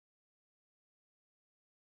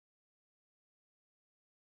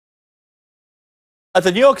At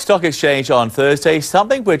the New York Stock Exchange on Thursday,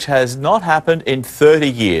 something which has not happened in 30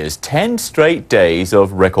 years, 10 straight days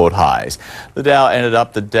of record highs. The Dow ended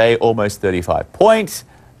up the day almost 35 points.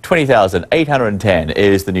 20,810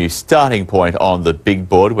 is the new starting point on the big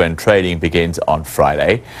board when trading begins on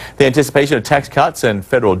Friday. The anticipation of tax cuts and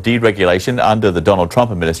federal deregulation under the Donald Trump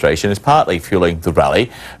administration is partly fueling the rally.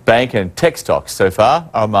 Bank and tech stocks so far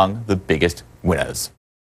are among the biggest winners.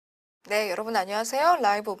 네, 여러분 안녕하세요.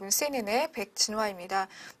 라이브 오븐 CNN의 백진화입니다.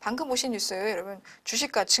 방금 보신 뉴스, 여러분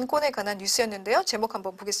주식과 증권에 관한 뉴스였는데요. 제목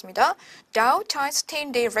한번 보겠습니다. Dow ties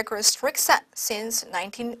 10-day record streak set since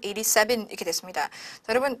 1987 이렇게 됐습니다. 자,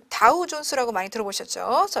 여러분 다우 존스라고 많이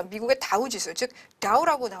들어보셨죠? 자, 미국의 다우 지수, 즉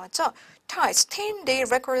다우라고 나왔죠? ties 10-day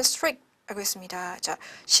record streak 라고 했습니다. 자,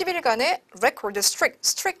 10일간의 record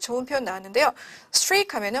streak 좋은 표현 나왔는데요. streak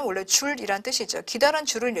하면은 원래 줄이란 뜻이죠. 기다란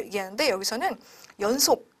줄을 얘기하는데 여기서는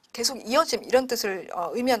연속 계속 이어짐 이런 뜻을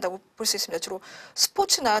의미한다고 볼 수 있습니다. 주로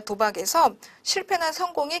스포츠나 도박에서 실패나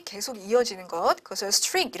성공이 계속 이어지는 것, 그것을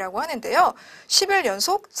streak이라고 하는데요. 10일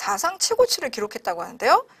연속 사상 최고치를 기록했다고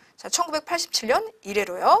하는데요. 자, 1987년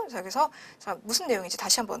이래로요. 자, 그래서 무슨 내용인지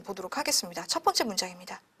다시 한번 보도록 하겠습니다. 첫 번째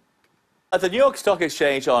문장입니다. At the New York Stock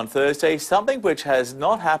Exchange on Thursday, something which has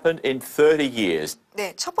not happened in 30 years.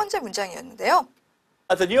 네, 첫 번째 문장이었는데요.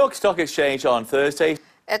 At the New York Stock Exchange on Thursday,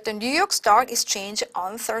 At the New York Stock Exchange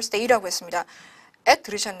on Thursday라고 했습니다. at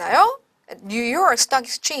들으셨나요? New York Stock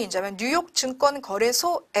Exchange 하면 뉴욕 증권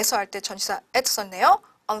거래소에서 할 때 전치사 at 썼네요.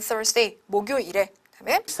 On Thursday, 목요일에.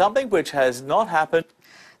 그다음에 something which has not happened.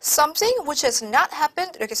 something which has not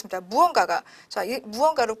happened 이렇게 했습니다. 무언가가 자, 이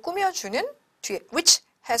무언가를 꾸며주는 뒤에 which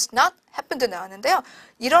has not happened 나왔는데요.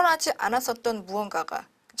 일어나지 않았었던 무언가가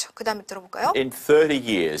그렇죠. 그다음에 들어볼까요? In 30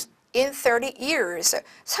 years. In 30 years,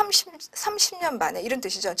 30년 만에 이런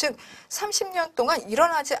뜻이죠. 즉 30년 동안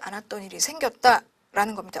일어나지 않았던 일이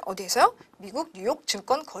생겼다라는 겁니다. 어디에서요? 미국 뉴욕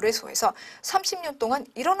증권 거래소에서 30년 동안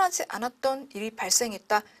일어나지 않았던 일이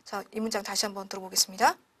발생했다. 자, 이 문장 다시 한번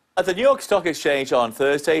들어보겠습니다. At the New York Stock Exchange on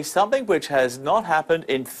Thursday, something which has not happened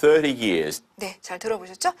in 30 years. 네, 잘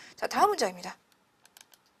들어보셨죠? 자, 다음 문장입니다.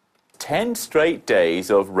 10 straight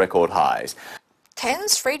days of record highs. 10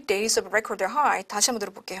 straight days of record high. 다시 한번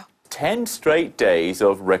들어볼게요. 10 straight days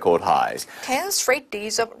of record highs. 10 straight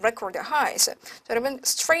days of record highs. 자, 여러분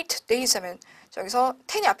straight days 하면 저기서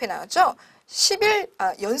 10이 앞에 나왔죠? 10일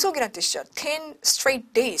연속이란 뜻이죠. 10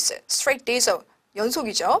 straight days. straight days of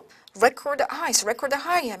연속이죠. record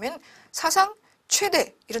high 하면 사상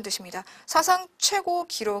최대 이런 뜻입니다. 사상 최고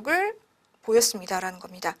기록을 보였습니다라는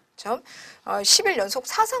겁니다. 10일 연속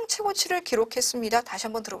사상 최고치를 기록했습니다. 다시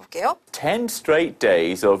한번 들어볼게요. 10 straight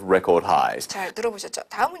days of record highs. 잘 들어보셨죠?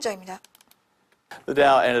 다음 문장입니다. The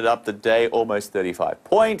Dow ended up the day almost 35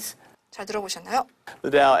 points. 잘 들어보셨나요?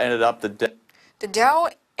 The Dow ended up the day. The Dow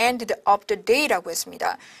ended up the day라고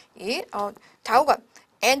했습니다. 이 다우가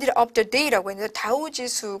ended up the day라고 했는데 다우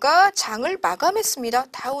지수가 장을 마감했습니다.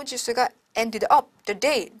 다우 지수가 ended up the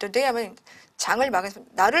day. The day 하면 장을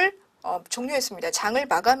마감했습니다. 날을 종료했습니다. 장을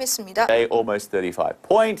마감했습니다. Day almost 35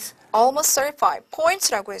 points. Almost 35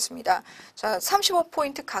 points라고 했습니다. 자,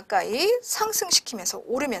 35포인트 가까이 상승시키면서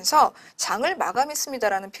오르면서 장을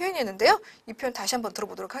마감했습니다라는 표현이었는데요. 이 표현 다시 한번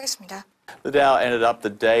들어보도록 하겠습니다. The Dow ended up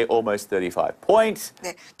the day almost 35 points.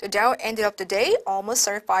 네, The Dow ended up the day almost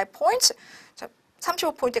 35 points. 자,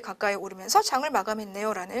 35포인트 가까이 오르면서 장을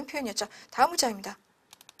마감했네요라는 표현이었죠. 다음 문장입니다.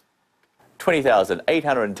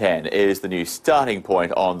 20,810 is the new starting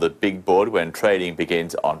point on the big board when trading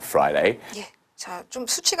begins on Friday. 예, 자, 좀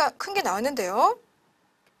수치가 큰 게 나왔는데요.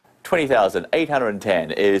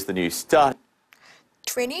 20,810 is the new start.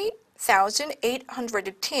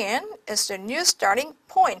 20,810 is the new starting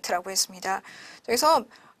point라고 했습니다. 그래서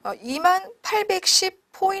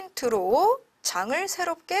 2810포인트로 장을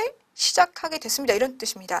새롭게 시작하게 됐습니다. 이런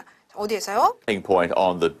뜻입니다. 어디에서요? Starting point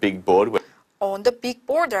on the big board. On the big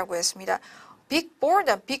board라고 했습니다. big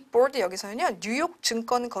board 여기서는요. 뉴욕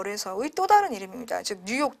증권 거래소의 또 다른 이름입니다. 즉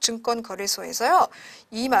뉴욕 증권 거래소에서요.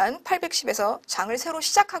 2810에서 장을 새로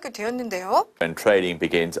시작하게 되었는데요. When trading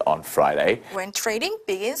begins on Friday. When trading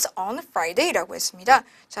begins on Friday라고 했습니다.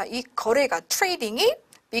 자, 이 거래가 trading이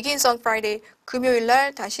begins on Friday 금요일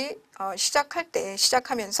날 다시 시작할 때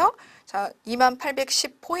시작하면서 자,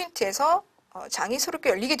 2810포인트에서 장이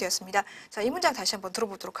새롭게 열리게 되었습니다. 자, 이 문장 다시 한번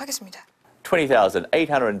들어보도록 하겠습니다.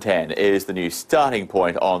 20,810 is the new starting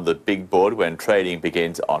point on the big board when trading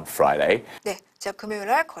begins on Friday. 네, 자, 금요일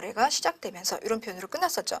날 거래가 시작되면서 이런 표현으로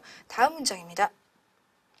끝났었죠. 다음 문장입니다.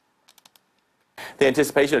 The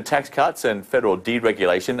anticipation of tax cuts and federal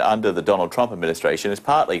deregulation under the Donald Trump administration is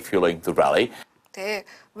partly fueling the rally. 네,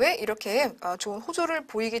 왜 이렇게 좋은 호조를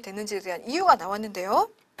보이게 됐는지에 대한 이유가 나왔는데요.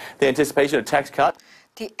 The anticipation of tax cut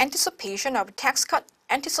The anticipation of tax cut.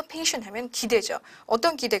 anticipation 하면 기대죠.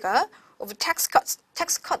 어떤 기대가? of tax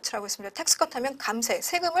cut라고 했습니다. tax cut 하면 감세,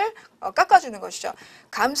 세금을 깎아주는 것이죠.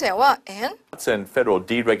 감세와 and federal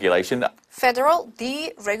deregulation federal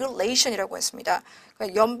deregulation이라고 했습니다.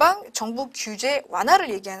 그러니까 연방 정부 규제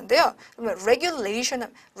완화를 얘기하는데요. 그러면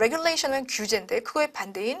regulation은 규제인데 그거의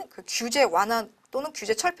반대인 그 규제 완화 또는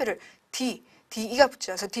규제 철폐를 DE가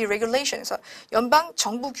붙죠. 그래서 deregulation에서 연방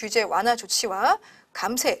정부 규제 완화 조치와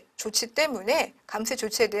감세 조치 때문에 감세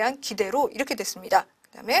조치에 대한 기대로 이렇게 됐습니다.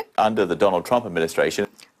 그다음에 under the Donald Trump administration.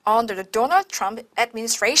 under the Donald Trump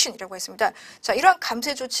administration이라고 했습니다. 자, 이러한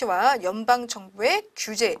감세 조치와 연방 정부의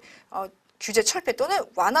규제 철폐 또는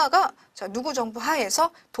완화가 자, 누구 정부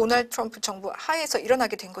하에서 도널드 트럼프 정부 하에서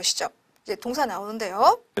일어나게 된 것이죠. 이제 동사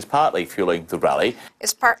나오는데요. Is partly fueling the rally.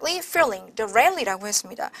 Is partly fueling the rally라고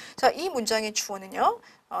했습니다. 자, 이 문장의 주어는요.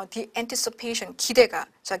 the anticipation, 기대가.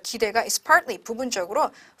 자, 기대가 is partly,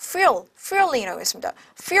 부분적으로 fueling이라고 했습니다.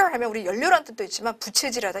 fuel 하면 우리 연료란 뜻도 있지만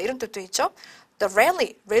부채질하다 이런 뜻도 있죠. The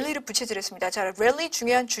rally를 부채질했습니다. 자, rally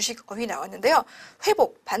중요한 주식 어휘 나왔는데요.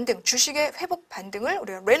 회복, 반등, 주식의 회복 반등을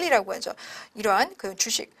우리가 rally라고 하죠. 이러한 그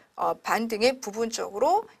주식 반등에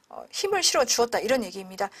부분적으로 힘을 실어 주었다 이런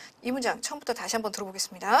얘기입니다. 이 문장 처음부터 다시 한번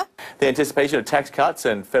들어보겠습니다. The anticipation of tax cuts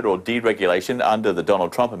and federal deregulation under the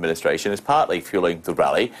Donald Trump administration is partly fueling the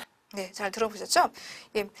rally. 네, 잘 들어보셨죠?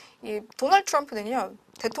 이 도널드 트럼프는요,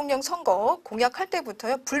 대통령 선거 공약할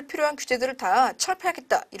때부터요, 불필요한 규제들을 다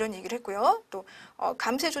철폐하겠다 이런 얘기를 했고요. 또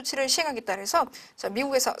감세 조치를 시행하겠다 해서 자,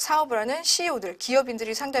 미국에서 사업을 하는 CEO들,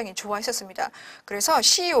 기업인들이 상당히 좋아하셨습니다. 그래서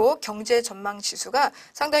CEO 경제 전망 지수가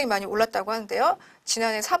상당히 많이 올랐다고 하는데요.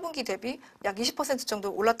 지난해 4분기 대비 약 20%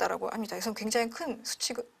 정도 올랐다고 합니다. 그래서 굉장히 큰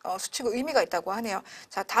수치고 의미가 있다고 하네요.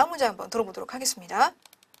 자, 다음 문장 한번 들어보도록 하겠습니다.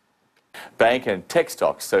 Bank and tech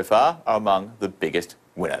stocks so far are among the biggest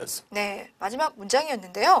winners. 네, 마지막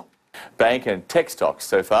문장이었는데요. Bank and tech stocks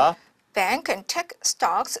so far. Bank and tech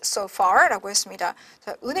stocks so far라고 했습니다.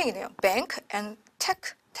 자, 은행이네요. Bank and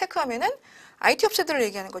tech 하면은 IT 업체들을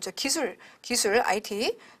얘기하는 거죠. 기술,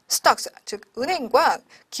 IT, stocks, 즉 은행과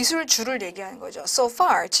기술주를 얘기하는 거죠. So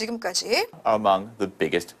far, 지금까지 Are among the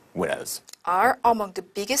biggest winners. are among the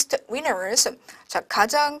biggest winners. 자,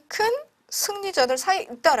 가장 큰 승리자들 사이에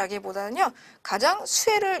있다라기보다는요. 가장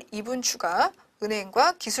수혜를 입은 주가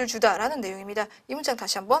은행과 기술주다라는 내용입니다. 이 문장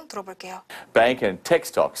다시 한번 들어볼게요. Bank and tech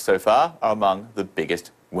stocks so far are among the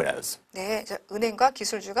biggest winners. 네, 자, 은행과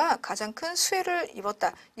기술주가 가장 큰 수혜를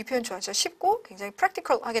입었다. 이 표현 좋아하죠. 쉽고 굉장히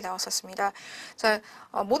프랙티컬하게 나왔었습니다. 자,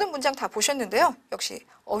 모든 문장 다 보셨는데요. 역시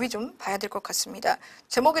어휘 좀 봐야 될 것 같습니다.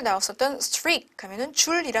 제목에 나왔었던 streak 하면은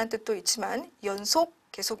줄이란 뜻도 있지만 연속,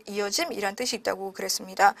 계속 이어짐이란 뜻이 있다고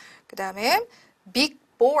그랬습니다. 그 다음에 big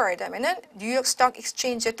board 하면은 뉴욕 스톡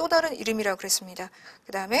익스체인지의 또 다른 이름이라고 그랬습니다.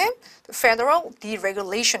 그 다음에 federal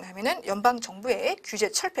deregulation 하면은 연방 정부의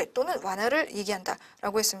규제 철폐 또는 완화를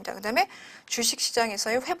얘기한다라고 했습니다. 그 다음에 주식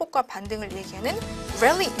시장에서의 회복과 반등을 얘기하는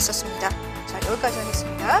rally 있었습니다. 자, 여기까지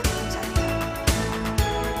하겠습니다. 감사합니다.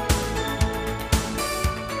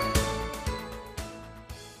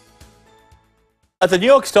 At the New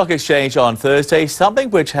York Stock Exchange on Thursday,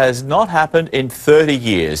 something which has not happened in 30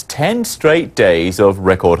 years, 10 straight days of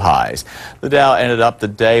record highs. The Dow ended up the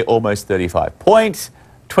day almost 35 points.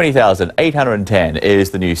 20,810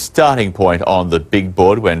 is the new starting point on the big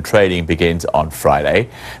board when trading begins on Friday.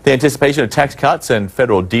 The anticipation of tax cuts and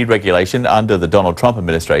federal deregulation under the Donald Trump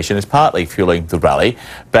administration is partly fueling the rally.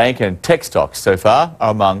 Bank and tech stocks so far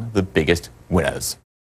are among the biggest winners.